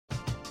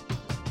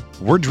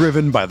We're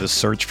driven by the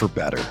search for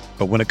better.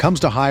 But when it comes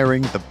to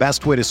hiring, the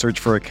best way to search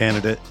for a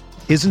candidate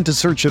isn't to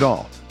search at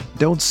all.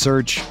 Don't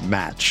search,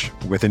 match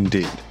with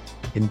Indeed.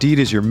 Indeed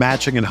is your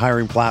matching and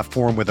hiring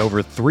platform with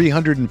over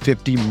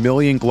 350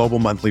 million global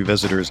monthly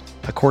visitors,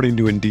 according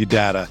to Indeed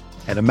data,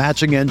 and a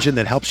matching engine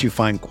that helps you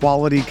find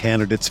quality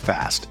candidates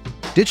fast.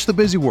 Ditch the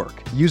busy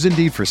work. Use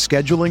Indeed for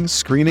scheduling,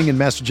 screening, and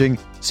messaging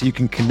so you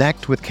can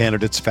connect with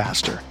candidates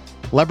faster.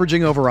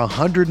 Leveraging over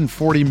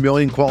 140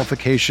 million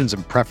qualifications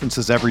and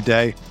preferences every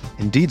day,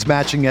 Indeed's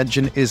matching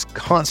engine is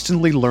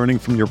constantly learning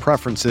from your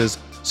preferences,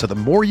 so the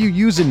more you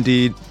use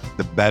Indeed,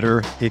 the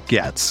better it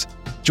gets.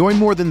 Join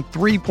more than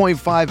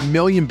 3.5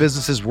 million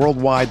businesses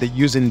worldwide that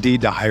use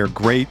Indeed to hire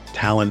great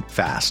talent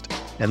fast.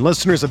 And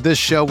listeners of this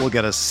show will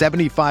get a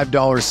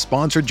 $75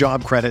 sponsored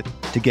job credit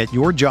to get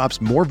your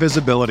jobs more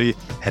visibility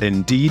at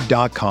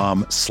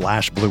Indeed.com/Blue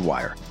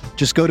Wire.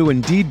 Just go to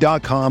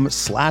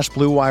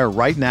Indeed.com/Blue Wire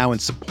right now and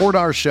support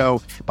our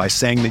show by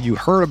saying that you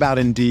heard about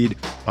Indeed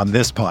on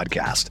this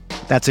podcast.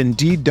 That's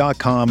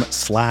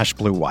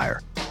Indeed.com/Blue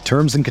Wire.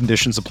 Terms and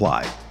conditions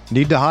apply.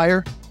 Need to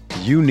hire?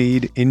 You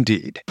need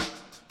Indeed.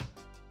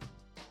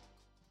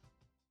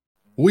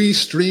 We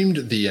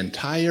streamed the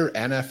entire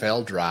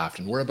NFL draft,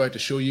 and we're about to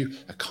show you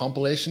a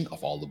compilation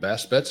of all the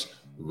best bits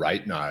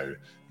right now.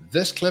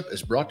 This clip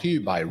is brought to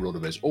you by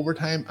RotoViz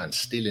Overtime and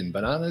Stealing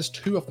Bananas,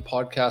 two of the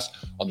podcasts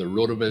on the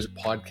RotoViz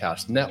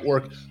Podcast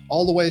Network.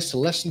 All the ways to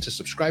listen, to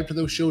subscribe to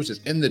those shows is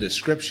in the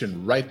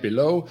description right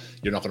below.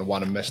 You're not going to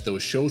want to miss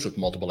those shows with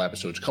multiple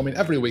episodes coming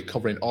every week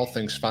covering all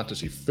things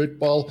fantasy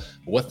football.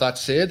 With that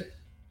said,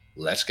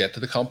 let's get to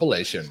the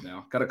compilation.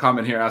 Now, got a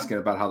comment here asking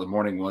about how the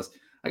morning was.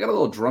 I got a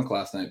little drunk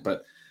last night,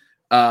 but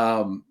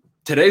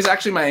today's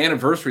actually my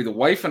anniversary. The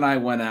wife and I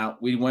went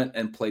out. We went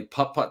and played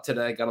putt-putt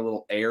today. Got a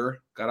little air.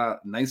 Got a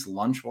nice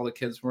lunch while the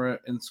kids were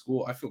in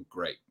school. I feel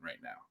great right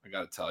now. I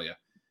got to tell you.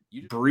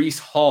 Breece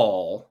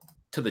Hall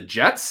to the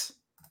Jets?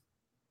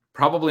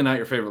 Probably not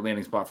your favorite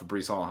landing spot for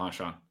Breece Hall, huh,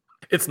 Sean?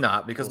 It's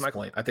not, because my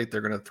point, I think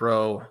they're going to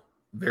throw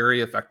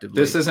very effectively.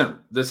 This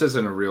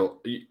isn't a real.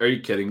 Are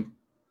you kidding,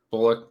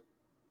 Bullock?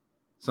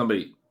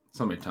 Somebody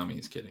tell me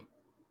he's kidding.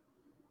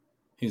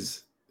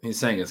 He's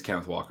saying it's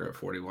Kenneth Walker at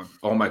 41.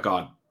 Oh my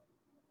God.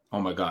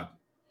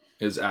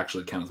 It's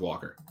actually Kenneth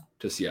Walker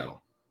to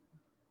Seattle.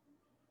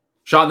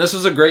 Sean, this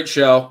was a great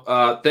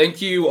show.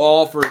 Thank you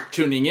all for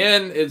tuning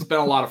in. It's been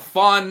a lot of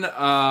fun.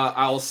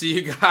 I will see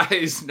you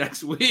guys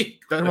next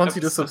week. Ben wants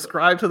you to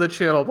subscribe to the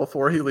channel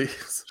before he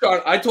leaves.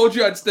 Sean, I told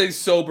you I'd stay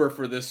sober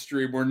for this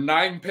stream. We're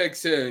 9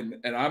 picks in,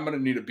 and I'm going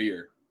to need a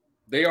beer.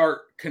 They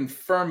are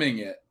confirming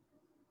it.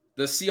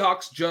 The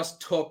Seahawks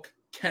just took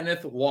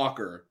Kenneth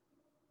Walker.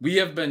 We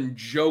have been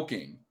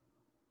joking.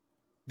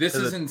 This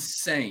is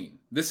insane.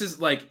 This is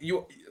like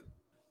you.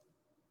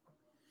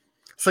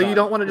 So you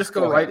don't want to just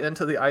go right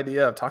into the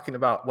idea of talking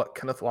about what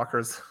Kenneth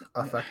Walker's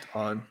effect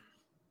on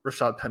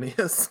Rashad Penny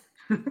is?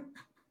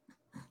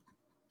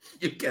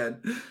 You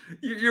can.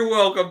 You're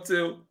welcome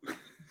to.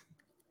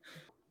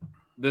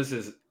 This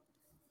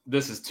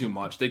is too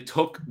much. They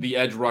took the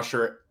edge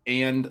rusher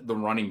and the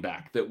running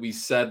back that we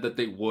said that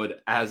they would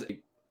as a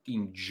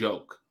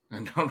joke. I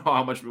don't know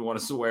how much we want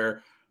to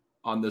swear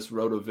on this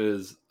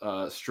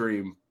RotoViz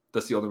stream.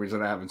 That's the only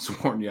reason I haven't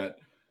sworn yet.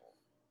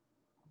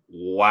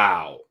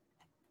 Wow.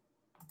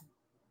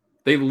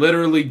 They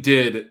literally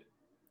did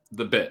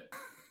the bit.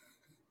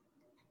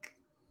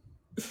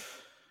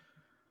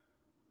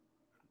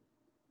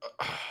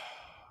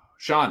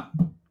 Sean,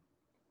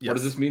 Yes. What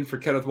does this mean for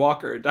Kenneth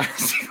Walker at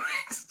Dynasty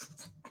Ranks?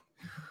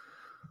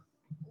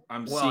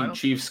 I'm seeing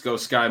Chiefs go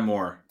Sky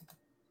Moore.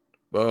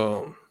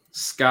 Boom.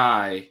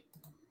 Sky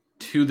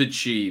to the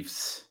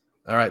Chiefs.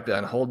 All right,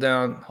 Ben, hold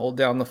down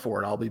the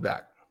fort. I'll be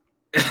back.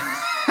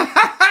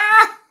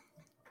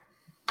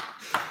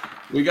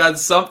 We got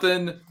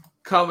something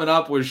coming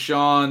up with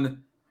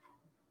Sean.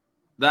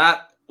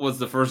 That was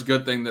the first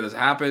good thing that has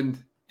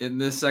happened in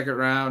this second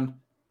round.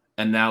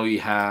 And now we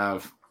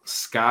have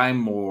Sky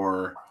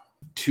Moore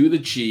to the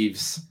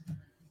Chiefs.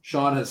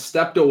 Sean has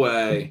stepped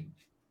away.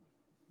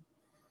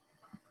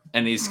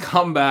 And he's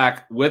come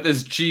back with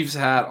his Chiefs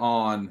hat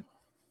on.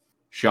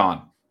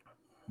 Sean,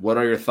 what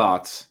are your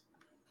thoughts?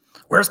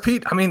 Where's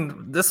Pete? I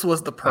mean, this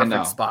was the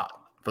perfect spot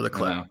for the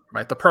clip,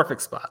 right? The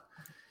perfect spot.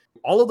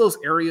 All of those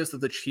areas that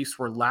the Chiefs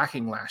were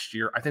lacking last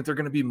year, I think they're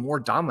going to be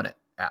more dominant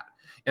at.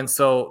 And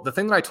so the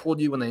thing that I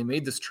told you when they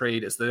made this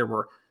trade is that there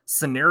were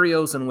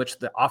scenarios in which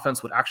the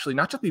offense would actually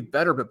not just be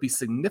better, but be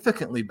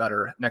significantly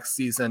better next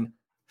season.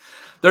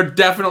 They're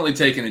definitely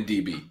taking a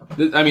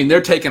DB. I mean,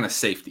 they're taking a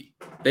safety.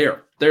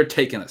 They're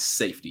taking a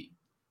safety.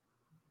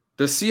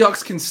 The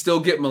Seahawks can still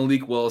get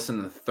Malik Willis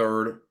in the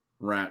third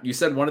round. You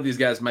said one of these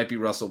guys might be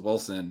Russell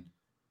Wilson.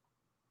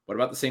 What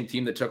about the same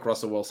team that took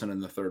Russell Wilson in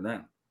the third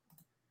round?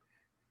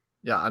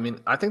 Yeah, I mean,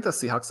 I think the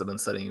Seahawks have been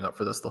setting you up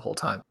for this the whole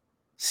time.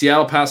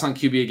 Seattle pass on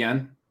QB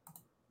again.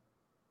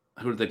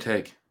 Who did they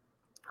take?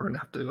 We're going to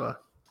have to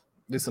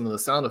do some of the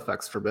sound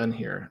effects for Ben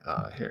here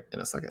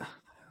in a second.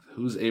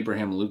 Who's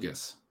Abraham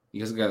Lucas?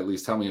 You guys got to at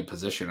least tell me a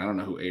position. I don't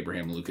know who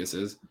Abraham Lucas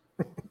is.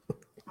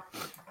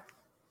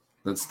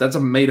 That's a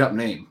made up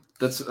name.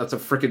 That's a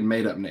freaking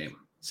made up name.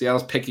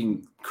 Seattle's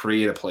picking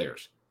creative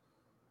players.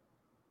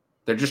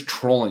 They're just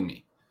trolling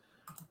me.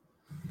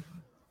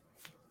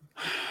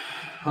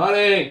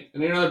 Honey, I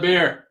need another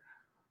beer.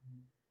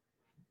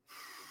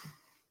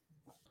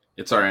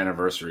 It's our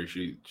anniversary.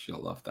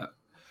 She'll love that.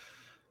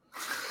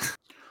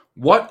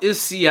 What is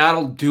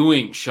Seattle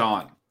doing,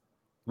 Sean?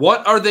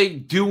 What are they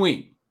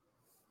doing?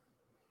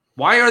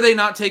 Why are they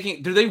not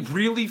taking? Do they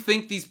really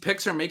think these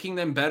picks are making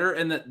them better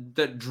and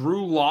that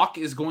Drew Lock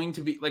is going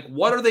to be like,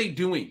 what are they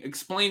doing?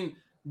 Explain,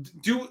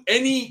 do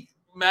any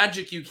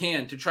magic you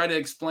can to try to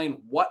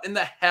explain what in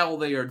the hell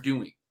they are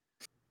doing.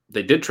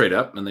 They did trade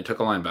up and they took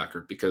a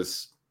linebacker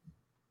because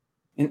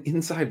an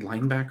inside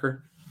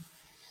linebacker.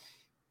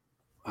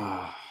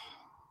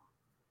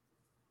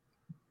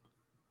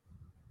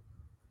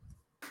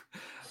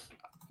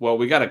 Well,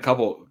 we got a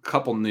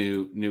couple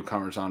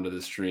newcomers onto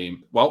the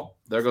stream. Well,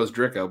 there goes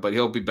Dricko, but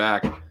he'll be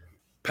back.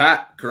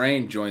 Pat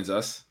Crane joins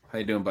us. How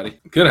you doing, buddy?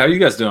 Good. How you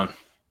guys doing?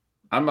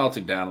 I'm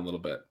melting down a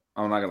little bit.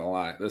 I'm not gonna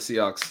lie. The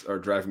Seahawks are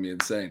driving me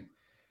insane.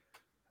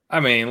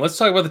 I mean, let's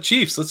talk about the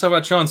Chiefs. Let's talk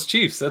about Sean's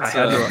Chiefs. I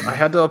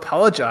had to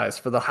apologize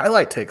for the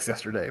highlight takes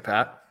yesterday,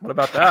 Pat. What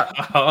about that?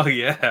 Oh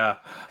yeah.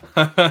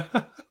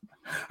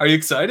 Are you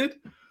excited?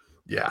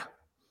 Yeah.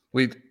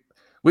 We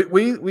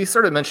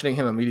started mentioning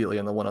him immediately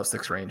in the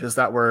 106 range. Is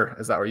that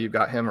where you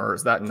got him, or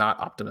is that not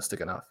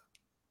optimistic enough?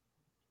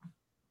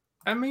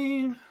 I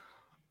mean,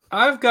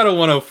 I've got a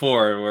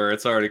 104 where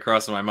it's already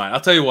crossing my mind.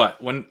 I'll tell you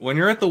what, when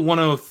you're at the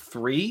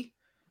 103,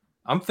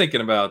 I'm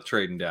thinking about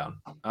trading down.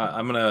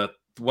 I'm gonna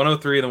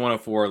 103 and the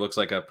 104 looks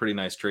like a pretty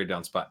nice trade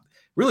down spot.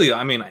 Really,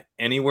 I mean,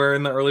 anywhere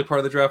in the early part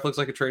of the draft looks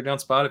like a trade down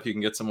spot if you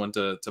can get someone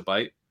to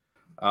bite.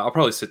 I'll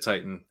probably sit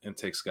tight and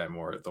take Sky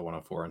Moore at the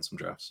 104 in some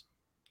drafts.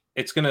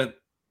 It's gonna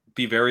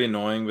be very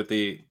annoying, but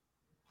the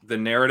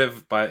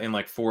narrative in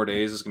like 4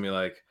 days is gonna be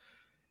like,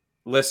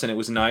 listen, it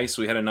was nice.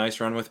 We had a nice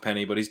run with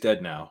Penny, but he's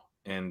dead now,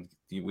 and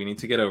we need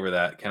to get over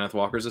that. Kenneth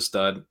Walker's a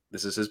stud.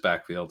 This is his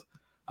backfield.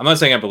 I'm not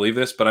saying I believe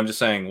this, but I'm just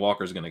saying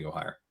Walker's going to go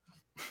higher.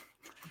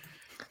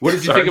 What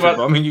did you think about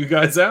bumming you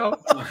guys out?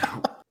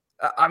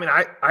 I mean,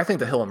 I think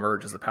that he'll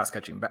emerge as a pass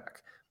catching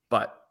back,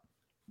 but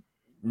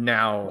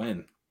now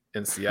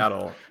in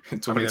Seattle, in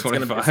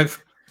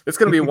 2025, it's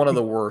going to be one of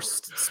the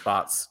worst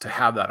spots to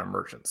have that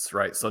emergence,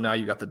 right? So now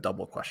you got the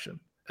double question,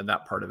 and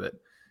that part of it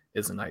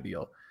isn't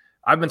ideal.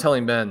 I've been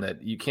telling Ben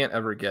that you can't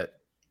ever get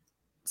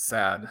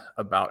sad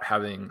about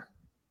having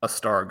a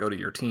star go to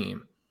your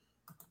team.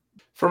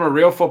 From a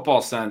real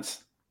football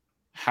sense,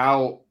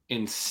 how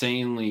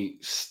insanely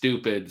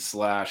stupid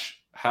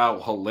 / how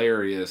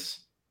hilarious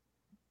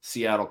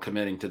Seattle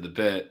committing to the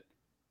bit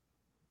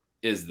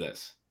is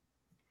this?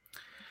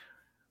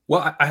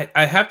 Well,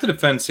 I have to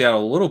defend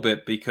Seattle a little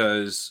bit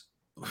because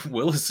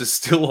Willis is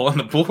still on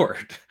the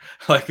board.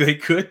 Like they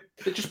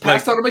just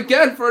passed on him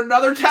again for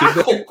another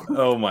tackle.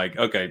 Oh my.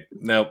 Okay.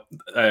 No,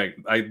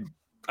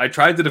 I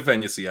tried to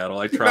defend you, Seattle.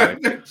 I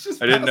tried.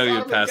 I didn't know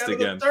you'd passed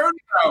again. Third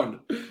round.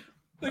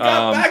 They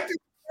got back to the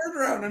third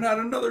round and had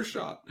another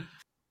shot.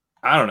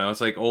 I don't know.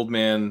 It's like old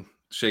man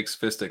shakes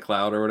fist at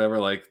cloud or whatever.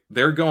 Like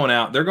they're going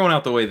out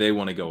the way they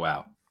want to go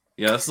out.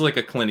 Yeah, this is like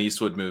a Clint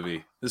Eastwood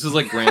movie. This is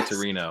like Gran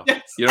Torino.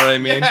 Yes, you know what I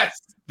mean? Yes,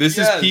 this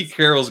is Pete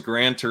Carroll's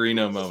Gran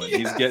Torino moment. Yes.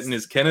 He's getting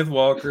his Kenneth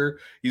Walker.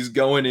 He's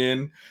going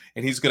in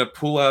and he's gonna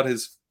pull out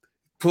his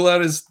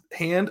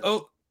hand.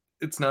 Oh,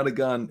 it's not a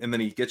gun, and then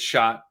he gets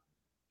shot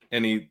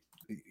and he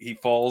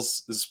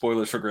falls. This is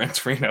spoilers for Gran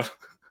Torino.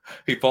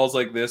 He falls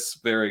like this,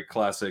 very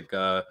classic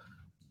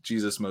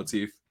Jesus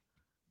motif.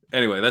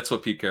 Anyway, that's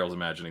what Pete Carroll's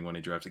imagining when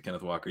he drafted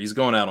Kenneth Walker. He's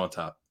going out on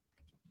top.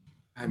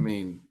 I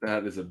mean,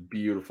 that is a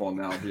beautiful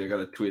analogy. I got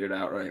to tweet it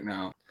out right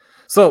now.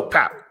 So,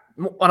 Pat,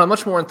 on a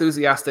much more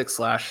enthusiastic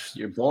 /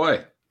 your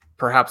boy,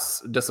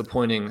 perhaps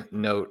disappointing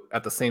note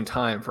at the same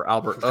time for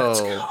Albert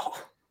O.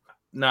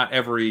 Not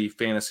every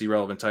fantasy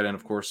relevant tight end,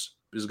 of course,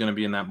 is going to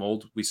be in that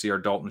mold. We see our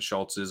Dalton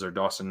Schultz's or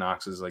Dawson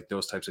Knox's, like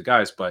those types of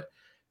guys, but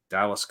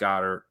Dallas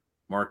Goedert,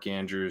 Mark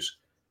Andrews,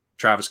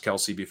 Travis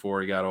Kelce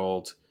before he got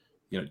old,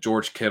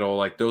 George Kittle,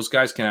 like those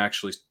guys can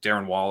actually,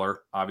 Darren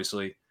Waller,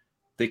 obviously,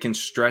 they can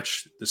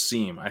stretch the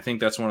seam. I think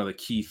that's one of the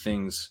key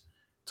things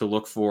to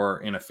look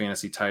for in a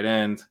fantasy tight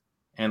end.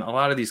 And a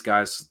lot of these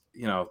guys,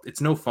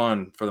 it's no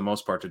fun for the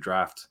most part to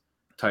draft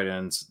tight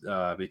ends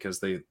because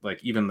they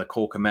like even the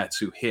Cole Kmets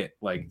who hit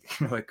like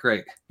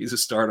great, he's a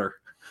starter.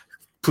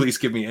 Please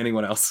give me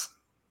anyone else.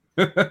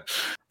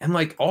 And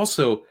like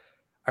also,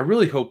 I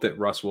really hope that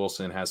Russ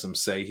Wilson has some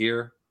say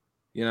here.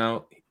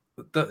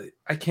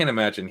 I can't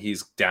imagine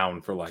he's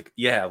down for like,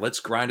 yeah, let's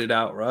grind it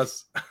out,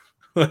 Russ.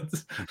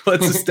 let's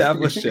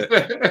establish it.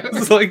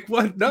 It's like,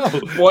 what? No.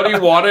 What he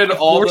wanted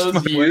all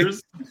those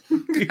years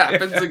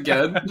happens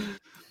again.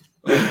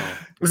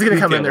 Was he going to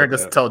come in there and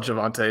just tell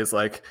Javonte,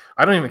 like,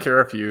 I don't even care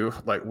if you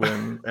like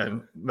win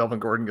and Melvin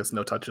Gordon gets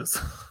no touches.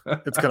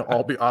 It's going to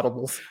all be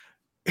audibles.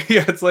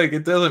 Yeah, it's like,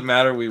 it doesn't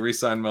matter we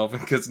re-sign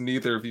Melvin because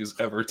neither of you's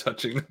ever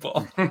touching the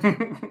ball.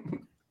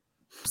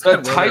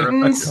 The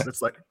Titans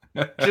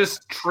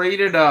just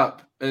traded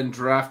up and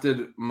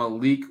drafted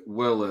Malik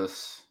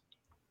Willis.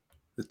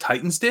 The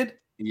Titans did?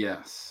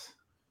 Yes.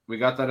 We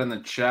got that in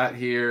the chat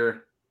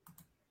here.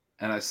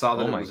 And I saw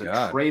that it was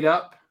a trade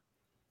up.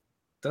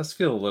 It does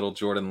feel a little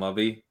Jordan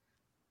Lovey,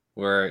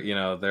 where, you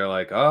know, they're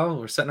like, oh,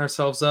 we're setting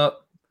ourselves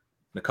up.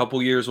 In a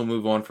couple years, we'll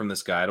move on from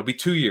this guy. It'll be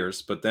 2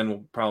 years, but then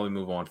we'll probably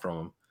move on from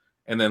him.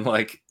 And then,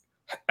 like,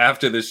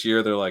 after this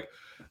year, they're like,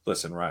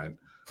 listen, Ryan,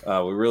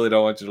 we really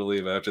don't want you to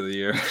leave after the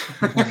year.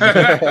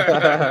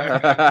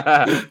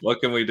 What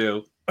can we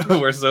do?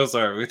 We're so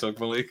sorry we took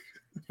Malik.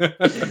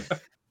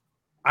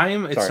 I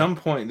am at some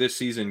point this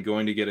season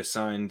going to get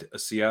assigned a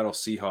Seattle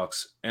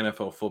Seahawks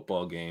NFL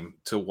football game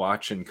to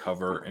watch and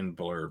cover and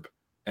blurb.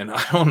 And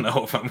I don't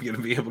know if I'm going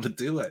to be able to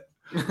do it.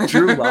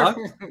 Drew Lock,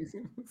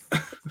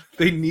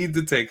 they need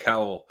to take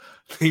Howell.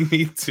 They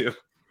need to.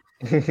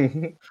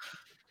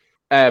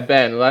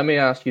 Ben, let me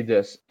ask you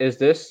this. Is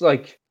this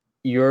like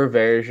your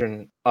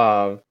version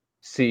of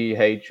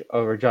CEH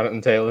over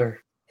Jonathan Taylor?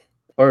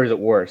 Or is it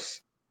worse?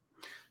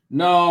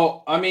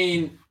 No, I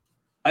mean,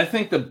 I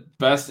think the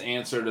best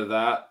answer to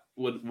that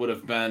would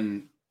have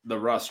been the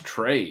Russ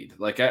trade.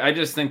 Like, I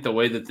just think the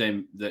way that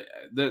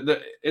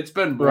it's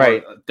been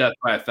death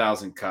by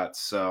 1,000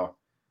 cuts. So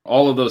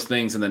all of those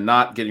things, and then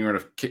not getting rid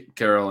of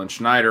Carroll and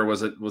Schneider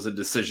was a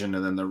decision,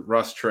 and then the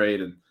Russ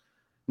trade, and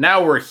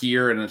now we're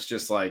here, and it's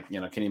just like, you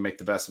know, can you make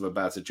the best of a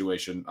bad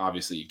situation?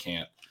 Obviously, you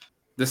can't.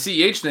 The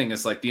CH thing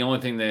is like the only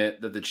thing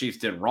that the Chiefs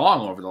did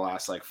wrong over the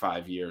last like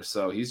 5 years.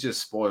 So he's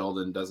just spoiled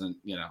and doesn't,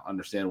 you know,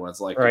 understand what it's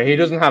like. Right, he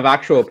doesn't have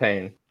actual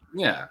pain.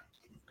 Yeah.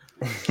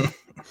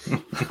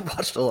 I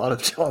watched a lot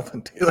of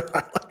Jonathan Taylor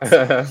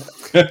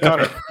highlights.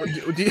 Connor,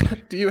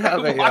 do you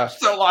have I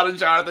watched a lot of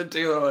Jonathan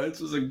Taylor. This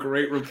was a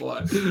great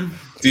reply. Do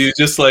you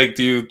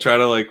try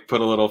to like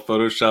put a little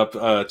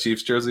Photoshop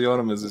Chiefs jersey on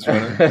him as his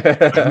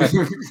runner?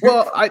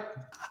 Well,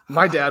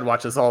 my dad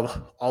watches all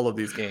of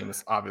these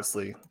games,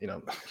 obviously. You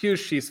know,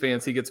 huge Chiefs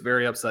fans. He gets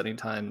very upset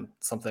anytime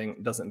something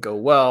doesn't go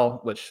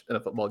well, which in a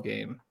football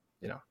game,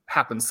 you know,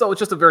 happens. So it's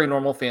just a very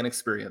normal fan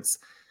experience.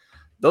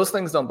 Those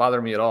things don't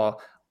bother me at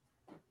all.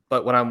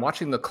 But when I'm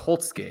watching the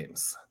Colts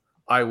games,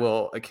 I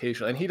will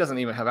occasionally, and he doesn't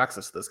even have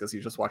access to this because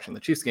he's just watching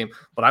the Chiefs game,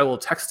 but I will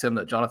text him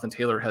that Jonathan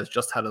Taylor has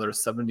just had another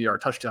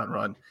 70-yard touchdown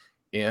run,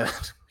 and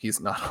he's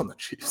not on the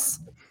Chiefs.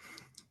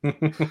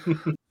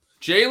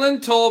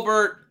 Jalen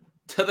Tolbert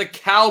to the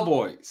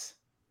Cowboys.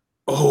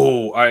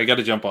 Oh, I got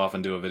to jump off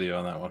and do a video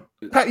on that one.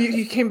 Pat,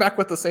 you came back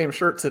with the same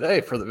shirt today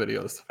for the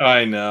videos.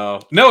 I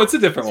know. No, it's a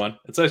different one.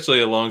 It's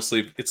actually a long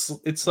sleeve.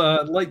 It's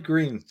light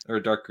green or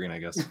dark green, I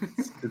guess.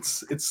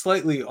 It's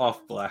slightly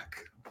off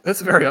black.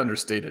 It's very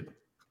understated.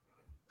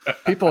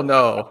 People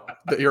know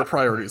that your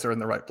priorities are in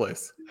the right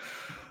place.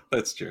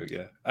 That's true.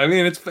 Yeah. I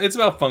mean, it's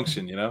about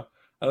function, you know.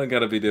 I don't got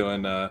to be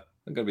doing. I'm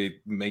gonna be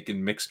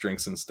making mixed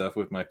drinks and stuff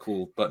with my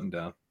cool button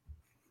down.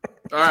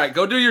 All right,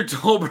 go do your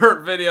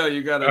Tolbert video.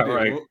 You got to do.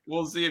 Right.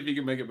 We'll see if you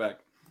can make it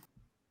back.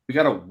 We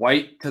got a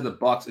White to the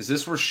Bucs. Is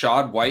this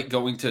Rachaad White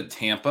going to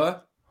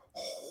Tampa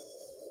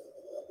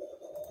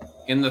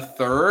in the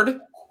third?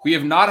 We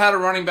have not had a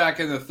running back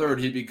in the third.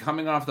 He'd be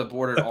coming off the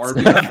board at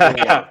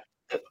RB4.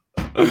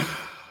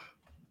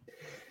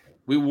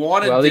 We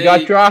wanted. Well, he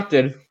got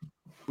drafted.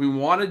 We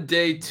wanted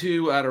day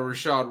 2 out of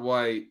Rachaad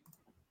White.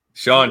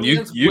 Sean,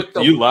 you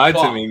lied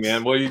to me,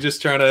 man. Well, you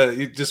just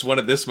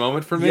wanted this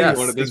moment for me? Yes,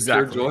 you wanted this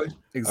exactly. pure joy?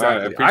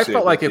 Exactly. Right, I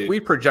felt like if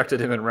we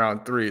projected him in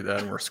round 3,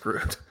 then we're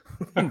screwed.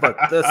 But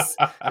this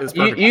is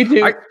perfect. You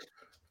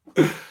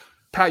do.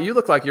 Pat, you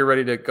look like you're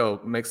ready to go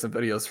make some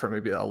videos for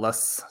maybe a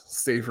less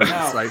savory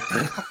site.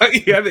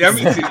 Yeah, I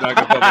mean, he's not going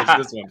to publish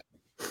this one.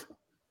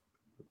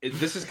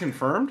 This is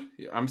confirmed?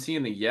 I'm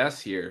seeing a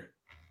yes here.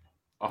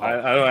 Oh.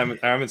 I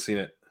haven't seen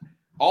it.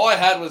 All I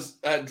had was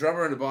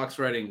Drummer in the Box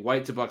writing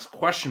White to Bucs ?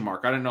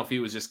 I didn't know if he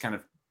was just kind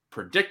of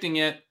predicting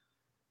it.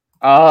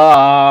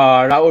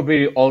 That would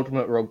be the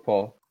ultimate rogue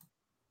poll.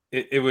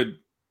 It would.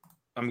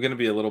 I'm going to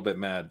be a little bit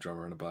mad,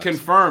 Drummer in the Box.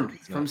 Confirmed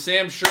from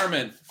Sam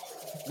Sherman.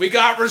 We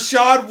got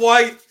Rachaad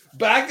White.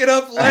 Back it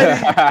up, Lenny.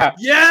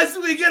 Yes,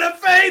 we get a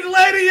fade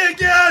Lenny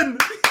again.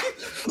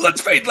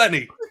 Let's fade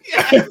Lenny.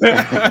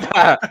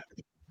 Yes.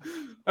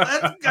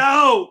 Let's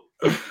go.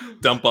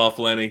 Dump off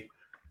Lenny.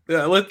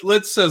 Yeah,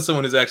 let's send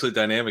someone who's actually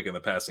dynamic in the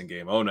passing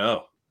game. Oh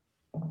no,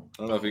 I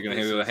don't know if you're going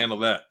to be able to handle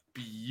that.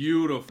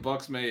 Beautiful.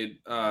 Bucs made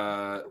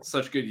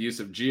such good use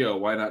of Gio.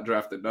 Why not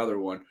draft another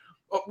one?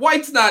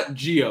 White's not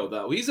Gio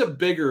though. He's a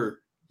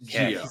bigger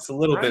Gio. Yeah, he's a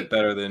little bit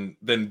better than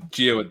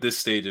Gio at this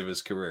stage of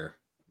his career.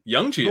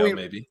 Young Gio,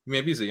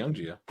 maybe he's a young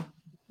Gio.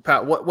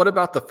 Pat, what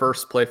about the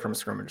first play from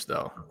scrimmage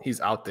though? He's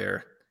out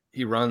there.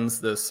 He runs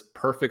this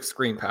perfect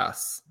screen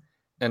pass,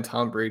 and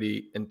Tom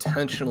Brady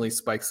intentionally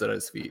spikes it at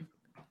his feet.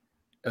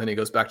 And then he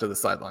goes back to the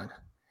sideline.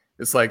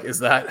 It's like,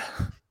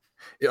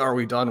 are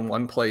we done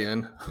one play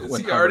in? Is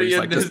he already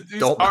in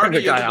don't bring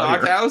the guy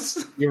out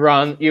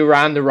here. You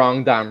ran the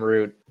wrong damn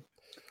route.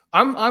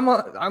 I'm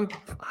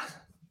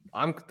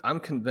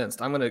convinced.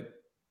 I'm gonna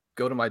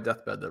go to my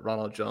deathbed that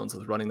Ronald Jones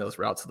was running those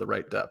routes to the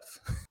right depth.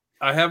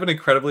 I have an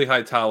incredibly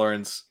high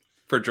tolerance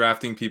for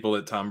drafting people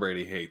that Tom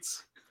Brady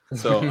hates.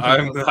 So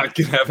I'm not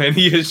going to have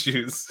any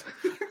issues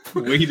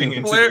wading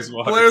into these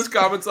waters. Blair's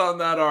comments on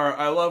that are,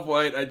 I love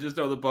White. I just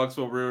know the Bucs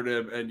will ruin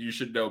him, and you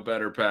should know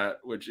better, Pat,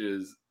 which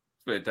is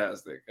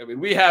fantastic. I mean,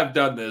 we have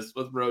done this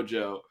with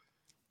Rojo.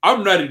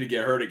 I'm ready to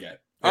get hurt again.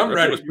 I'm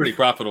ready. It was pretty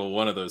profitable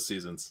one of those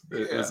seasons.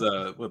 It was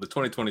the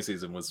 2020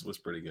 season was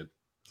pretty good.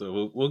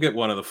 So we'll get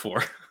one of the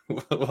four.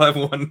 We'll have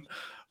a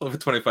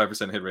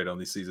 25% hit rate on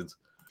these seasons.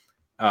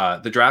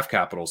 The draft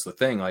capital's the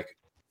thing. Like,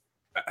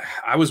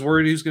 I was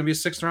worried he was going to be a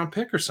 6th round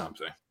pick or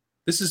something.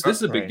 This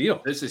is a big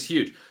deal. This is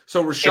huge.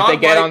 So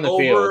Rachaad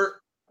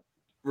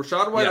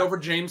White over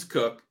James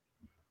Cook.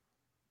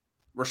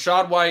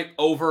 Rachaad White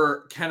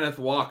over Kenneth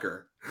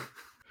Walker.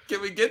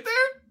 Can we get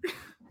there?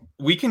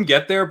 We can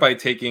get there by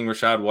taking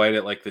Rachaad White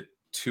at like the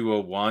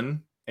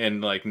 201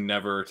 and like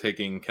never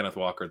taking Kenneth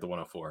Walker at the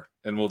 104,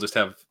 and we'll just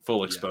have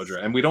full exposure.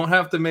 Yes. And we don't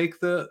have to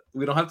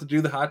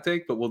do the hot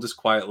take, but we'll just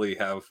quietly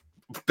have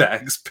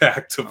bags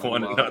packed of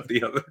one and not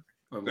the other.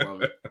 I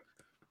love it.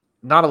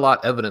 Not a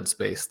lot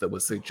evidence-based that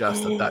would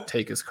suggest that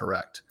take is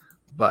correct.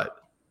 But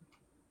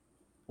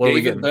what are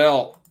we getting?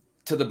 Bell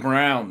to the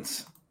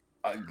Browns.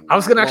 I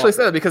was going to actually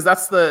say that because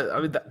that's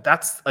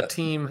a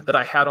team that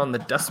I had on the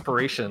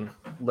desperation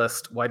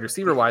list wide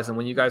receiver wise. And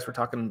when you guys were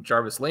talking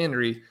Jarvis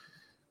Landry,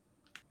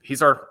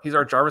 he's our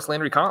Jarvis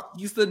Landry comp.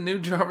 He's the new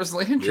Jarvis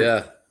Landry.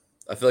 Yeah.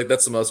 I feel like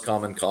that's the most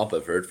common comp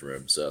I've heard from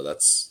him. So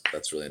that's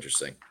really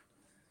interesting.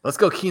 Let's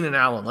go Keenan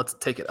Allen. Let's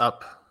take it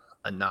up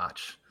a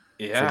notch.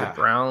 Yeah. So the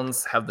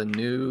Browns have the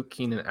new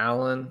Keenan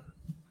Allen.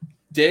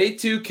 Day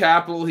 2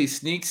 capital. He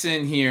sneaks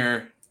in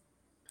here.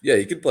 Yeah,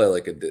 he could play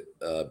like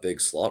a big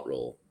slot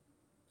role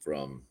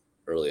from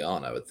early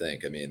on, I would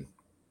think. I mean,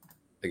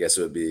 I guess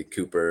it would be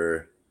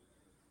Cooper,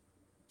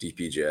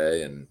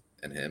 DPJ, and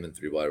him and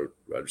 3 wide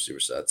receiver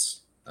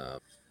sets.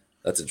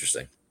 That's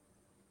interesting.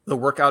 The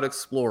Workout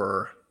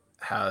Explorer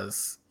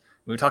has,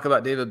 when we talk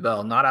about David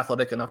Bell, not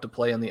athletic enough to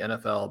play in the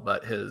NFL,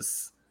 but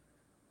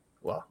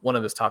one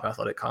of his top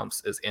athletic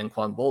comps is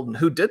Anquan Boldin,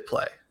 who did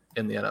play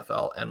in the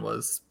NFL and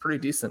was pretty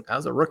decent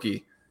as a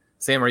rookie.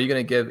 Sam, are you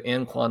going to give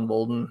Anquan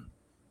Boldin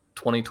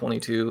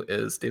 2022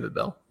 is David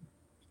Bell?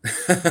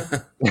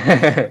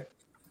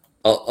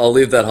 I'll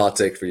leave that hot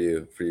take for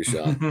you,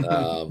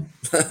 Sean.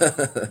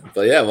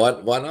 But yeah,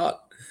 why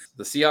not?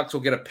 The Seahawks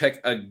will get a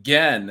pick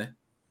again.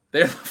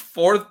 They're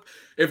 4th.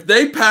 If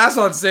they pass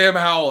on Sam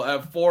Howell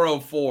at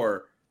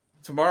 404,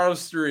 tomorrow's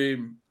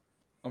stream,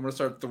 I'm gonna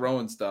start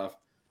throwing stuff.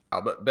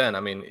 But Ben,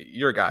 I mean,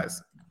 your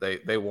guys,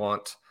 they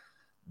want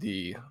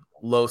the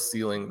low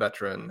ceiling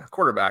veteran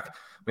quarterback.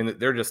 I mean,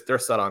 they're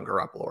set on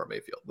Garoppolo or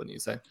Mayfield, wouldn't you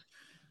say?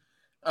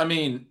 I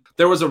mean,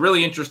 there was a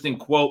really interesting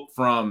quote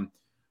from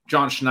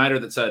John Schneider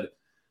that said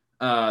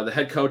the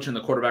head coach and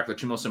the quarterback are the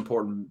 2 most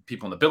important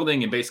people in the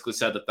building, and basically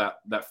said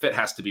that fit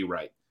has to be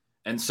right.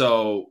 And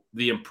so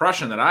the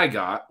impression that I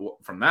got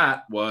from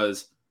that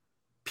was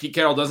Pete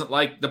Carroll doesn't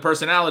like the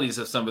personalities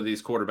of some of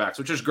these quarterbacks,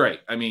 which is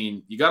great. I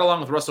mean, you got along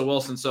with Russell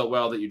Wilson so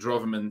well that you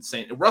drove him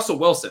insane. Russell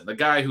Wilson, the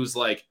guy who's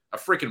like a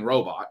freaking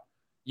robot,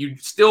 you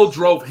still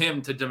drove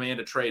him to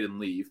demand a trade and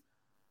leave.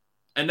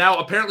 And now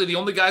apparently the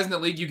only guys in the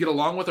league you get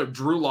along with are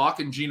Drew Lock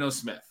and Geno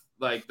Smith.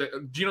 Like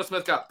Geno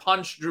Smith got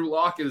punched. Drew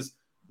Lock is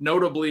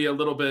notably a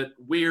little bit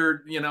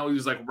weird. You know, he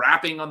was like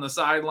rapping on the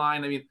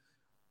sideline. I mean,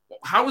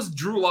 how is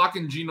Drew Lock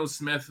and Geno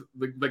Smith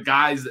the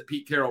guys that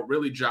Pete Carroll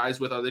really jives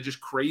with? Are they just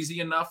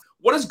crazy enough?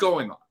 What is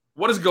going on?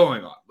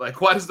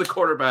 Like, why does the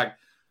quarterback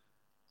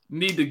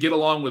need to get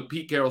along with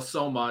Pete Carroll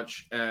so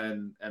much?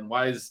 And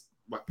why is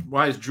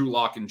Drew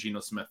Lock and Geno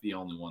Smith the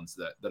only ones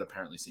that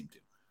apparently seem to?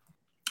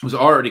 It was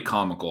already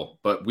comical,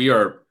 but we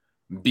are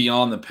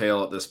beyond the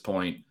pale at this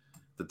point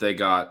that they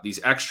got these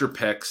extra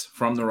picks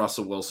from the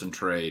Russell Wilson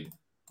trade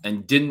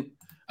and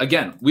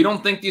we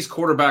don't think these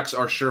quarterbacks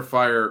are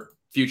surefire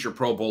future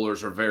Pro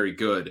Bowlers are very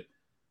good.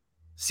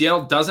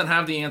 Seattle doesn't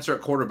have the answer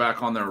at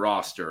quarterback on their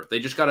roster. They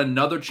just got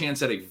another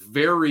chance at a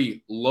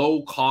very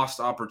low-cost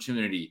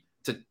opportunity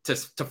to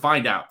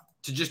find out,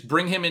 to just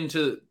bring him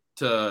into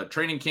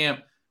training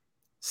camp,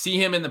 see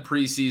him in the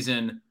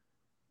preseason,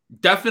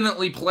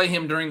 definitely play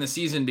him during the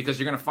season because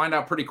you're going to find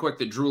out pretty quick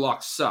that Drew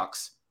Lock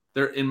sucks.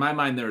 In my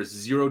mind, there is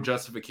zero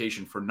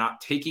justification for not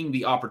taking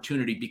the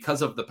opportunity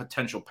because of the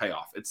potential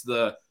payoff. It's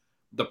the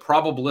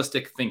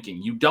probabilistic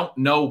thinking. You don't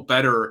know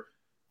better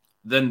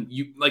than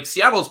you. Like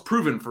Seattle's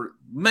proven for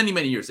many,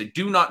 many years. They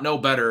do not know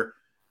better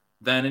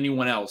than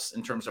anyone else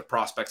in terms of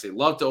prospects. They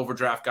love to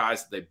overdraft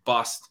guys. They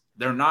bust.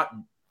 They're not,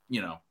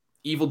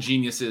 evil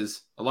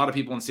geniuses. A lot of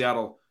people in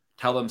Seattle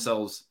tell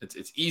themselves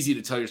it's easy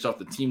to tell yourself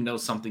the team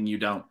knows something you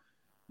don't.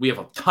 We have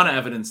a ton of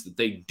evidence that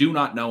they do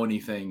not know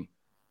anything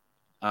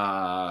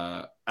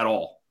at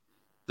all.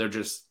 They're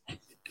just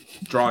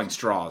drawing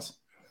straws.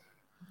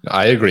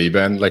 I agree,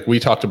 Ben. Like we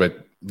talked about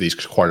these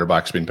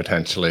quarterbacks being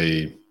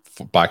potentially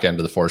back end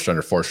of the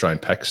first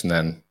round picks, and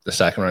then the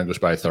second round goes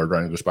by, third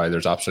round goes by.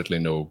 There's absolutely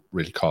no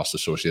real cost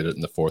associated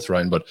in the fourth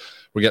round. But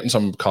we're getting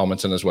some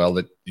comments in as well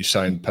that you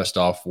sound pissed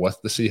off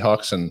with the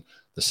Seahawks, and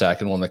The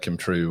second one that came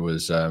true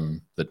was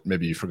that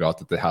maybe you forgot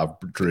that they have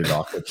Drew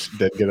Lock, which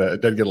did get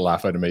a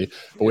laugh out of me.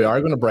 But we are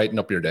going to brighten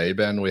up your day,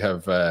 Ben. We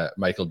have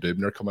Michael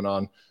Dubner coming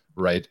on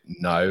right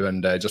now,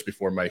 and just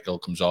before Michael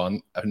comes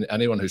on,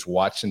 anyone who's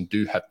watching,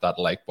 do hit that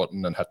like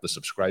button and hit the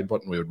subscribe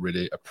button. We would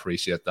really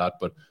appreciate that.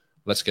 But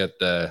let's get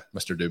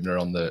Mr. Dubner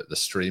on the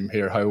stream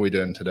here. How are we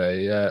doing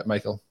today,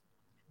 Michael?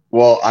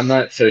 Well, I'm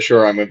not so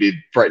sure I'm going to be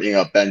brightening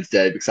up Ben's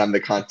day because I'm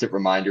the constant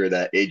reminder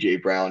that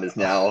AJ Brown is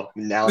now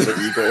the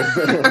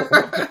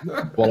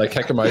Eagle. Will I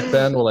kick him out,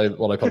 Ben? Will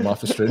I put him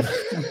off the stream?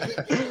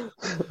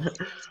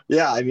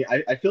 Yeah, I mean,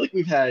 I feel like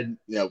we've had,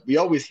 we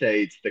always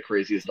say it's the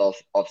craziest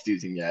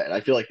offseason yet, and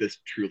I feel like this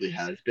truly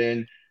has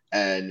been.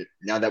 And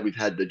now that we've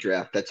had the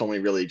draft, that's only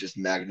really just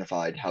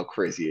magnified how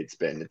crazy it's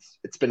been.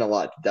 It's been a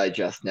lot to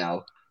digest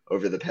now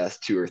over the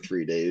past 2 or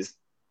 3 days.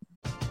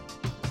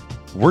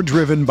 We're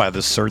driven by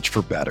the search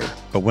for better.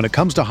 But when it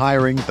comes to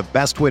hiring, the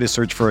best way to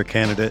search for a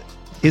candidate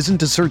isn't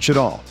to search at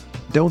all.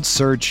 Don't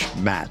search,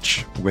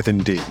 match with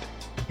Indeed.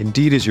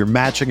 Indeed is your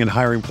matching and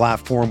hiring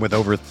platform with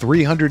over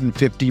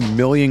 350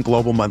 million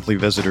global monthly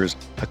visitors,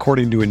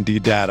 according to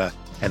Indeed data,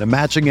 and a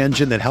matching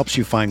engine that helps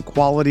you find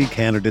quality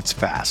candidates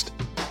fast.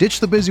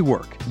 Ditch the busy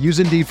work. Use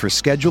Indeed for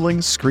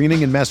scheduling,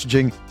 screening, and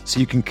messaging so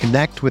you can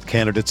connect with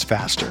candidates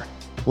faster.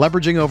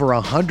 Leveraging over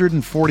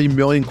 140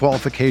 million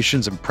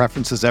qualifications and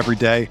preferences every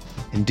day,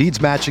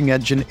 Indeed's matching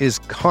engine is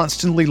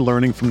constantly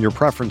learning from your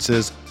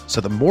preferences,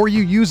 so the more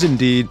you use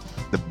Indeed,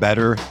 the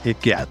better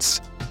it gets.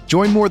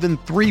 Join more than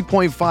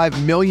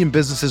 3.5 million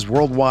businesses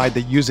worldwide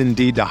that use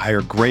Indeed to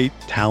hire great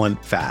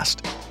talent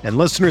fast. And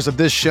listeners of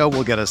this show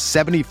will get a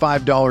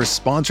 $75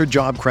 sponsored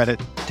job credit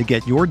to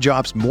get your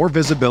jobs more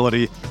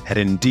visibility at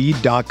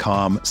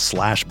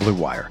Indeed.com/Blue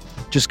Wire.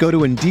 Just go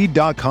to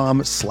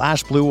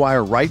Indeed.com/Blue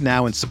Wire right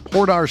now and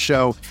support our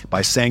show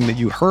by saying that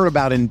you heard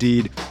about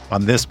Indeed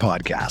on this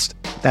podcast.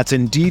 That's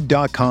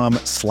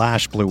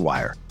Indeed.com/Blue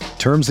Wire.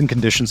 Terms and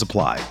conditions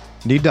apply.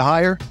 Need to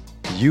hire?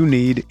 You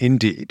need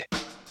Indeed.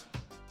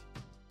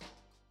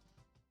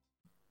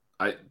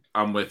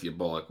 I'm with you,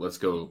 Bullock. Let's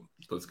go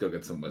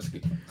get some whiskey.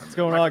 What's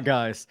going on,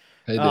 guys?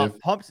 Hey, Dave.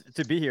 Pumped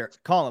to be here.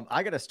 Colin,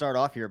 I got to start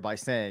off here by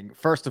saying,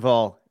 first of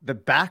all, the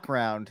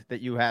background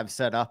that you have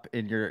set up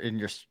in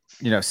your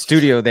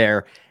studio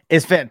there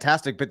is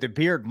fantastic, but the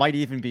beard might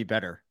even be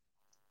better.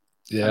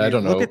 Yeah, I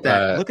don't know. Look at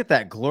that. Look at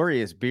that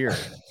glorious beard.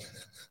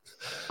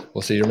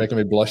 Well, see, you're making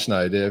me blush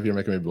now, Dave. You're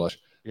making me blush.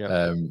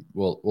 Yeah.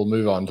 We'll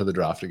move on to the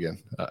draft again.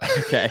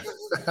 Okay.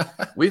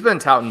 We've been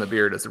touting the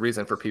beard as a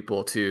reason for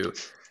people to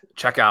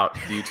check out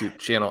the YouTube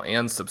channel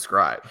and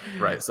subscribe,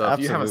 right? So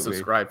if you haven't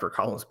subscribed for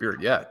Colin's beard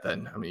yet,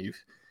 then I mean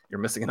you're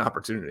missing an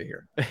opportunity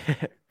here.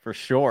 For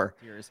sure.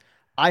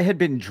 I had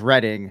been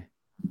dreading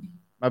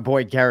my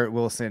boy Garrett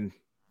Wilson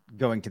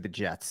going to the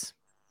Jets.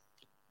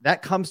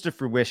 That comes to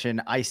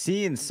fruition. I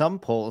see in some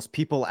polls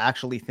people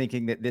actually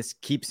thinking that this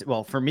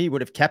for me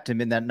would have kept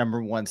him in that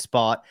number 1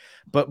 spot,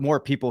 but more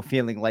people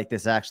feeling like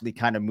this actually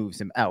kind of moves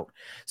him out.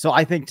 So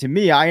I think, to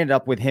me, I end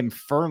up with him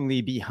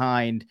firmly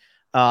behind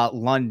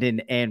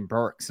London and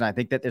Burks. And I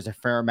think that there's a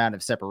fair amount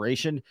of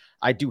separation.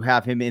 I do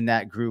have him in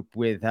that group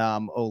with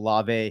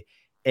Olave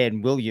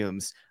and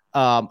Williams.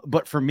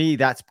 But for me,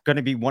 that's going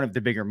to be one of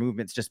the bigger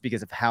movements just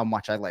because of how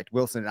much I liked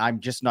Wilson. I'm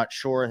just not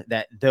sure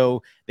that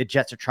though the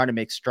Jets are trying to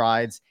make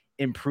strides,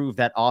 improve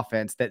that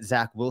offense, that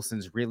Zach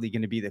Wilson's really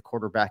going to be the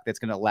quarterback that's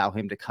going to allow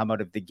him to come out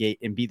of the gate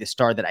and be the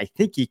star that I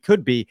think he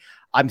could be.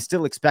 I'm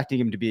still expecting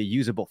him to be a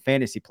usable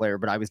fantasy player,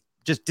 but I was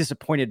just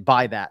disappointed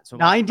by that. So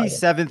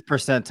 97th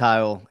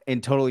percentile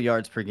in total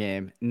yards per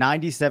game,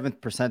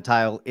 97th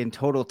percentile in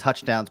total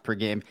touchdowns per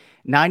game,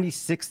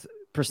 96th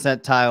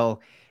percentile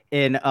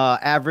in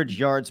average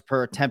yards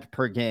per attempt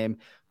per game,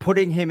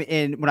 putting him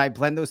in, when I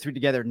blend those three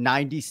together,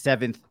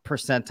 97th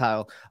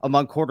percentile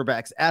among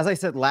quarterbacks. As I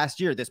said last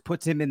year, this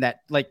puts him in that,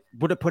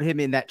 would have put him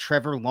in that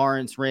Trevor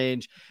Lawrence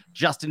range,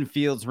 Justin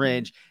Fields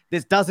range.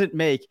 This doesn't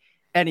make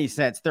any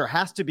sense. There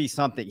has to be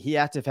something. He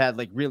has to have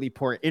had really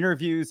poor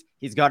interviews.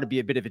 He's got to be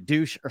a bit of a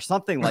douche or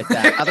something like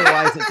that.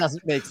 Otherwise, it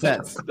doesn't make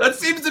sense. That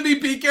seems to be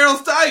Pete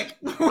Carroll's type.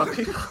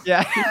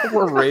 Yeah. People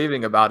were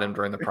raving about him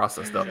during the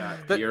process, though. Yeah,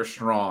 Pierre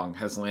Strong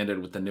has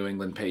landed with the New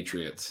England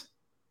Patriots.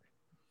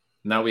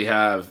 Now we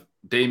have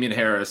Damian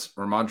Harris,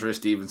 Ramondre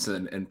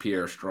Stevenson, and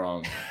Pierre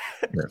Strong.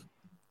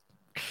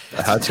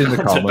 I had seen the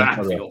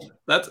comment.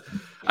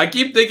 I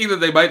keep thinking that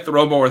they might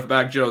throw more with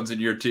Mac Jones in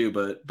year 2,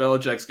 but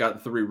Belichick's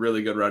got 3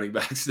 really good running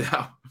backs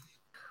now.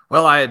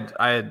 Well, I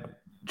had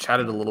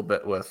chatted a little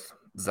bit with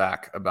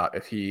Zach about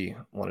if he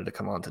wanted to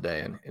come on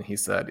today, and he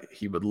said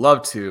he would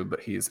love to,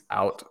 but he's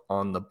out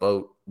on the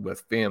boat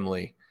with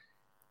family.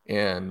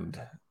 And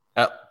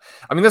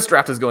this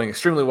draft is going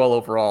extremely well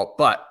overall,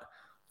 but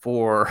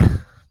for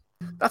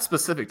that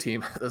specific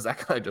team that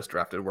Zach and I just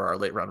drafted, where our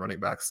late round running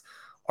backs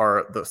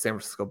are the San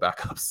Francisco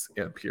backups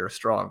and Pierre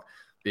Strong,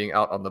 being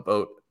out on the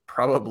boat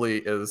probably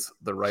is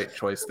the right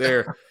choice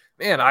there.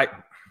 Man,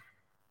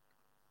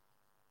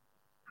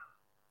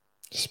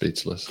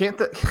 speechless. Can't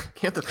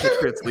the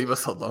Patriots leave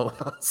us alone?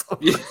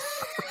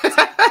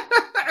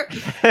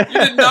 You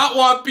did not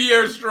want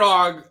Pierre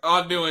Strong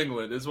on New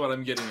England, is what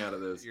I'm getting out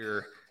of this.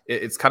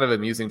 It's kind of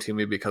amusing to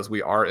me because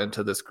we are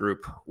into this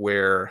group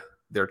where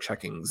they're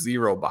checking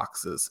 0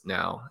 boxes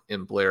now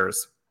in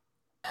Blair's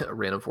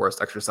random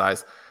forest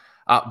exercise.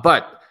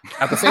 But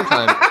at the same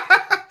time,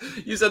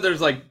 you said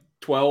there's like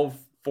 12,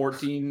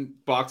 14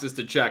 boxes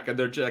to check, and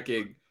they're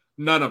checking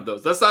none of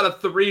those. That's not a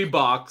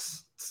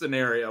 3-box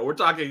scenario. We're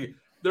talking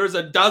there's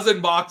a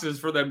dozen boxes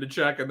for them to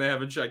check, and they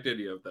haven't checked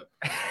any of them.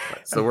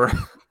 So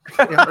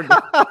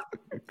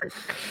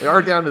we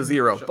are down to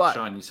 0. But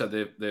Sean, you said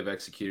they've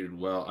executed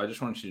well. I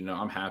just want you to know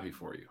I'm happy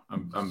for you.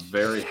 I'm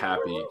very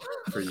happy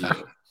for you.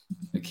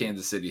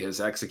 Kansas City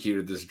has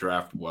executed this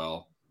draft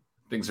well.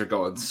 Things are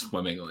going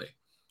swimmingly.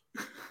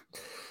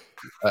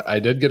 I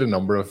did get a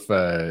number of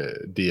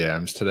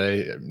DMs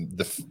today.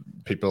 The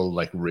people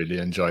like really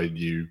enjoyed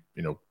you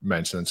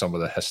mentioning some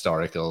of the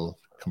historical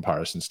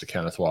comparisons to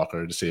Kenneth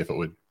Walker to see if it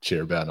would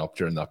cheer Ben up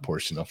during that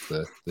portion of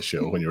the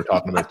show when you were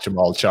talking about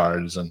Jamal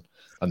Charles and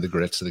the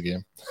greats of the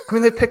game. I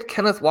mean, they picked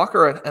Kenneth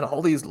Walker and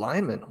all these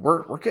linemen.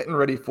 We're getting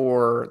ready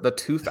for the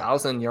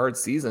 2,000-yard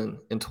season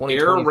in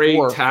 2024. Air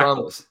raid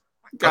tackles.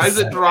 Guys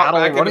that drop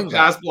back into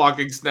pass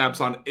blocking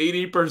snaps on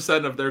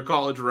 80% of their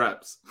college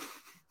reps.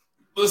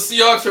 The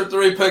Seahawks are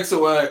 3 picks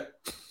away.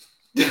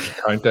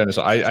 Countdown is.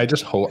 I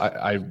just hope.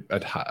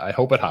 I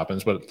hope it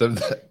happens, but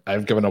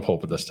I've given up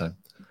hope at this time.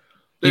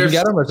 You can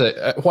get him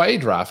as why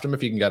draft him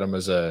if you can get him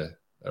as a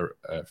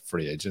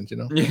free agent?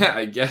 Yeah,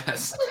 I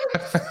guess.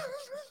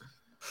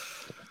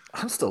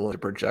 I'm still willing to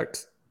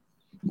project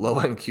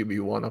low-end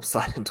QB1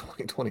 upside in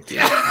 2022.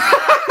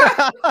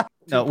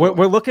 No,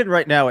 we're looking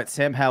right now at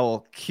Sam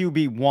Howell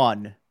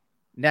QB1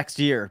 next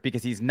year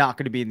because he's not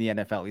going to be in the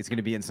NFL. He's going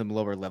to be in some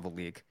lower level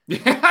league.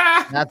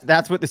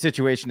 That's what the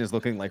situation is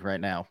looking like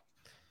right now.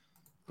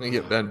 Let me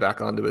get Ben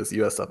back onto his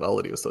USFL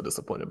that he was so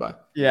disappointed by.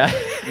 Yeah.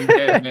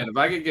 Okay, man, if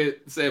I could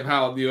get Sam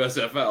Howell in the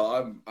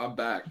USFL, I'm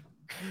back.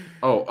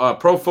 Oh,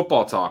 Pro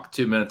Football Talk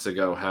 2 minutes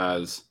ago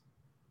has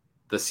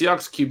the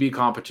Seahawks QB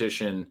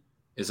competition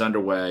is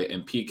underway,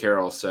 and Pete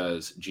Carroll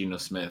says Geno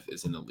Smith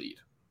is in the lead.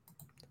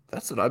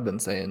 That's what I've been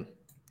saying.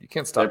 You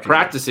can't stop. They're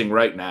practicing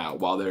right now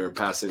while they're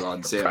passing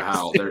on Sam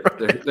Howell.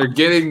 They're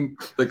getting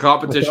the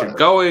competition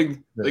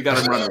going. They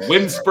got to run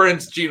wind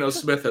sprints. Geno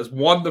Smith has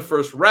won the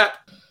first rep.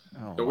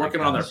 They're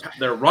working on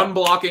their run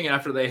blocking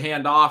after they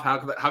hand off.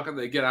 How can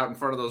they get out in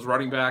front of those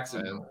running backs?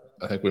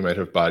 I think we might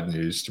have bad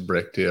news to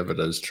break to you, but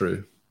it is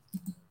true.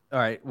 All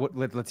right,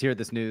 let's hear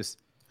this news.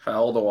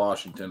 Fell to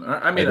Washington.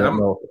 I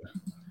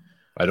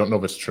don't know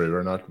if it's true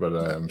or not, but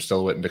I'm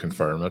still waiting to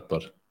confirm it.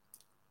 But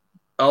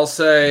I'll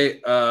say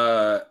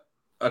a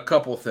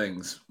couple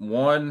things.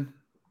 One,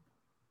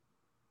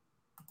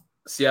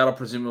 Seattle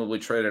presumably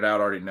traded out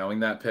already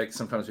knowing that pick.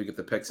 Sometimes we get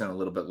the picks in a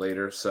little bit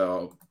later,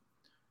 so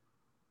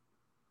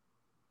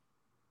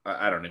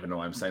I don't even know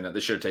why I'm saying that. They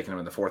should have taken him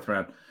in the 4th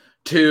round.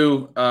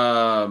 2,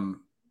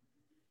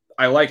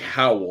 I like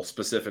Howell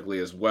specifically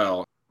as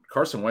well.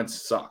 Carson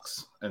Wentz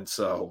sucks, and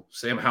so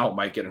Sam Howell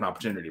might get an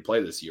opportunity to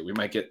play this year. We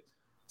might get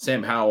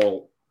Sam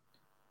Howell,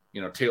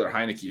 Taylor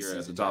Heineke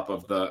at the top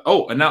of the –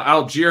 and now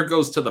Algier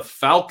goes to the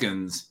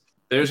Falcons.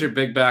 There's your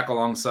big back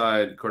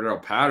alongside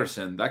Cordero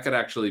Patterson. That could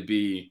actually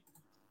be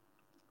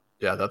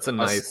that's a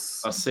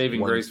nice a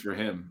saving grace for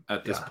him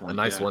at this point. A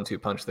nice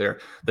 1-2 punch there.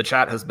 The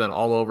chat has been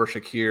all over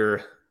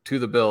Shakir to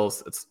the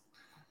Bills.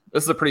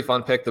 This is a pretty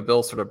fun pick. The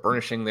Bills sort of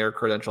burnishing their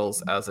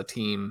credentials as a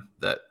team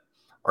that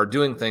are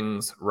doing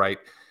things right.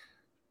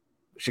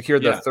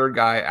 Shakir, the third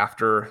guy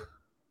after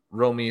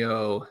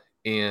Romeo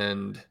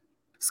and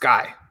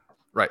Sky,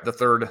 right? The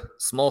third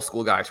small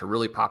school guy to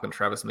really pop in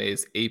Travis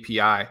May's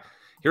API.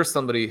 Here's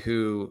somebody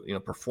who,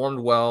 performed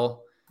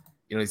well.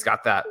 He's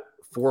got that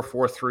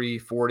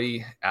 4.43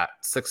 40 at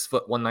 6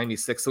 foot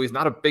 196. So he's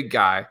not a big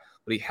guy,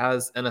 but he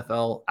has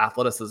NFL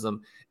athleticism.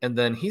 And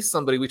then he's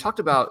somebody we talked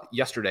about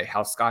yesterday,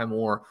 how Sky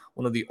Moore,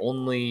 one of the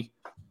only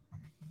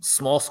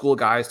small school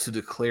guys to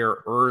declare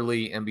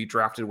early and be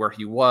drafted where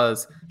he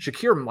was.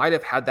 Shakir might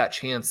have had that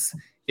chance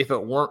if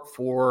it weren't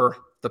for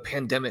the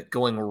pandemic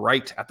going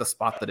right at the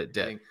spot that it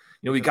did.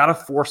 We got a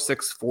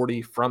 4.6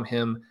 40 from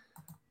him.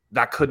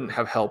 That couldn't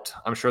have helped.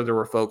 I'm sure there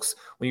were folks,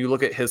 when you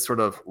look at his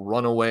sort of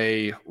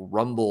runaway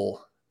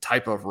rumble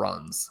type of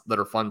runs that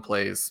are fun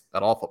plays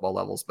at all football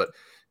levels, but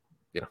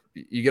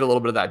you get a little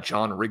bit of that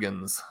John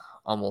Riggins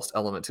almost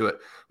element to it.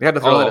 We had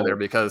to throw that in there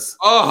because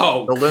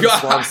the Lynn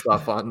Swan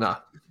stuff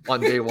on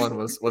day one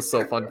was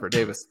so fun for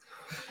Davis.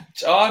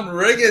 John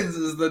Riggins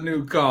is the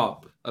new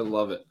comp. I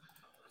love it.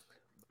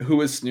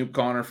 Who is Snoop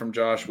Connor from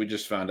Josh? We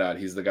just found out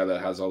he's the guy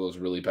that has all those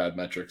really bad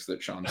metrics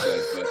that Sean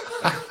said.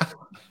 But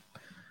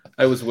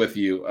I was with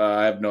you.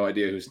 I have no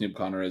idea who Snoop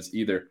Connor is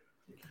either.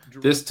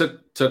 This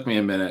took me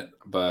a minute,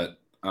 but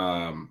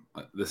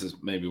this is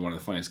maybe one of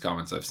the funniest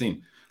comments I've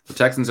seen. The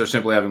Texans are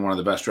simply having one of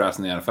the best drafts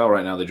in the NFL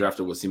right now. They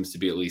drafted what seems to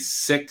be at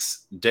least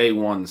 6 day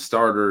one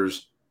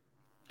starters.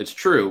 It's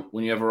true.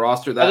 When you have a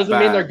roster that doesn't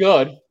mean they're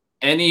good.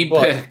 Any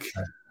pick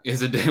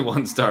is a day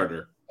one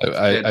starter.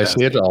 I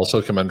see it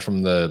also come in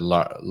from the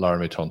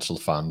Laramie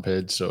Tunsil fan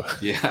page. So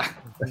yeah,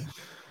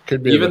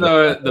 Could be even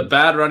though the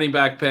bad running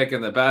back pick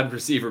and the bad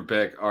receiver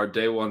pick are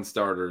day one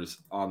starters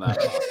on that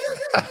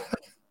roster.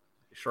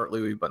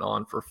 Shortly, we've been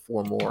on for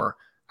 4 more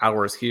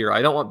hours here.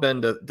 I don't want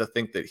Ben to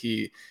think that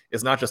he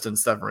is not just in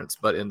Severance,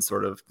 but in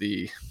sort of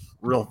the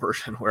real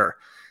version where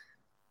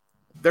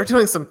they're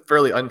doing some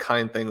fairly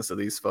unkind things to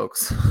these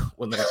folks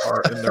when they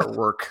are in their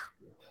work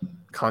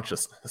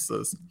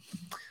consciousnesses.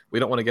 We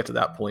don't want to get to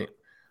that point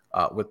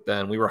with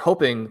Ben. We were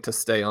hoping to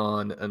stay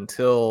on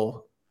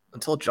until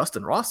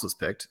Justin Ross was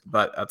picked,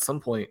 but at some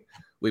point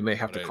we may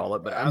have to call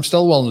it. But I'm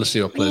still willing to see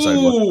what plays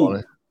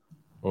out.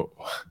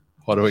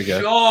 What do we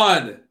get?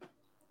 Sean,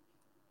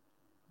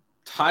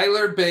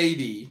 Tyler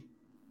Beatty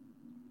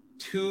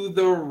to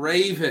the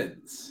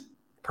Ravens.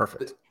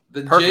 Perfect.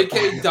 The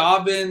J.K.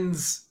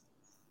 Dobbins.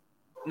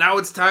 Now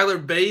it's Tyler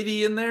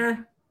Beatty in there.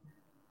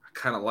 I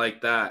kind of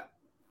like that.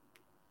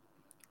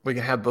 We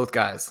can have both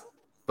guys.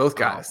 Both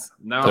guys.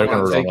 Now they're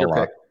going to take your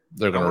pick.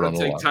 They're going to run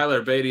take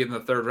Tyler Beatty in the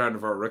 3rd round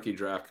of our rookie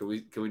draft. Can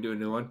we do a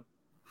new one?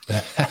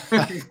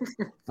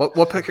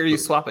 What pick are you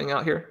swapping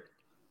out here?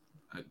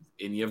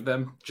 Any of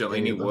them?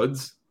 Jelani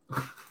Woods.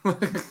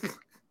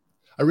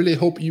 I really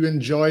hope you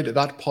enjoyed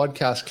that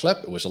podcast clip.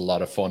 It was a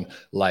lot of fun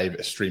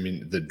live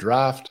streaming the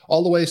draft.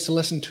 All the ways to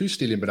listen to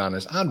Stealing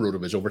Bananas and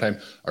RotoViz Overtime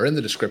are in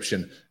the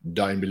description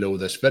down below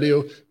this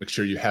video. Make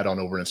sure you head on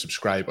over and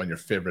subscribe on your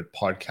favorite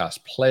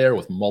podcast player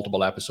with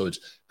multiple episodes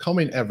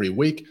coming every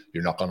week.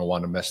 You're not going to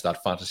want to miss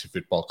that fantasy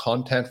football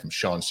content from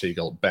Sean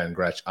Siegel, Ben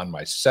Gretsch, and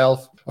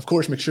myself. Of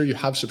course, make sure you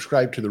have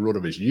subscribed to the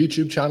RotoViz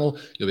YouTube channel.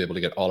 You'll be able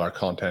to get all our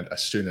content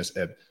as soon as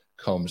it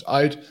comes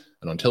out.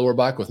 And until we're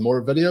back with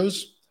more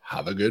videos,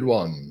 have a good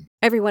one.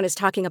 Everyone is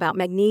talking about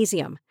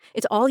magnesium.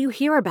 It's all you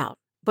hear about.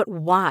 But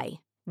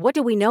why? What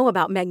do we know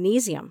about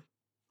magnesium?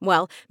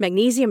 Well,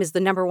 magnesium is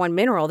the #1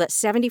 mineral that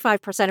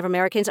 75% of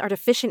Americans are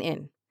deficient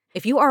in.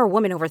 If you are a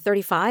woman over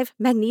 35,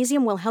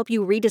 magnesium will help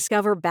you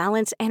rediscover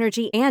balance,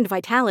 energy, and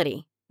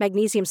vitality.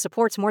 Magnesium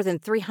supports more than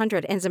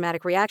 300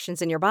 enzymatic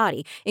reactions in your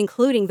body,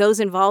 including those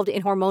involved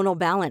in hormonal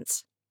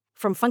balance.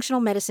 From functional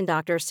medicine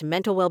doctors to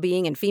mental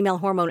well-being and female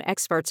hormone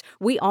experts,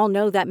 we all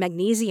know that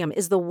magnesium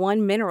is the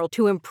one mineral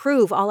to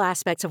improve all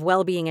aspects of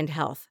well-being and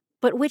health.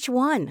 But which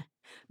one?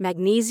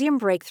 Magnesium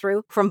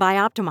Breakthrough from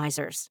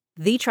Bioptimizers,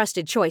 the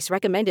trusted choice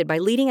recommended by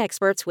leading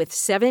experts with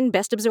 7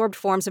 best-absorbed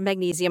forms of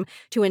magnesium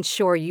to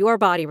ensure your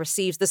body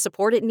receives the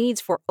support it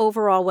needs for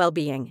overall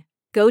well-being.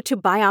 Go to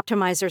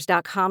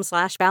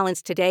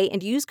bioptimizers.com/balance today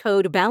and use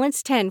code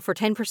BALANCE10 for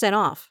 10%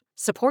 off.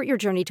 Support your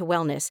journey to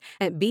wellness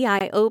at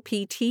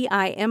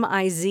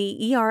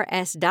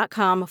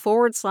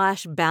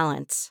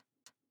bioptimizers.com/balance.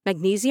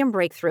 Magnesium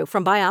Breakthrough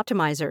from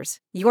Bioptimizers,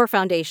 your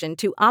foundation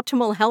to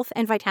optimal health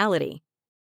and vitality.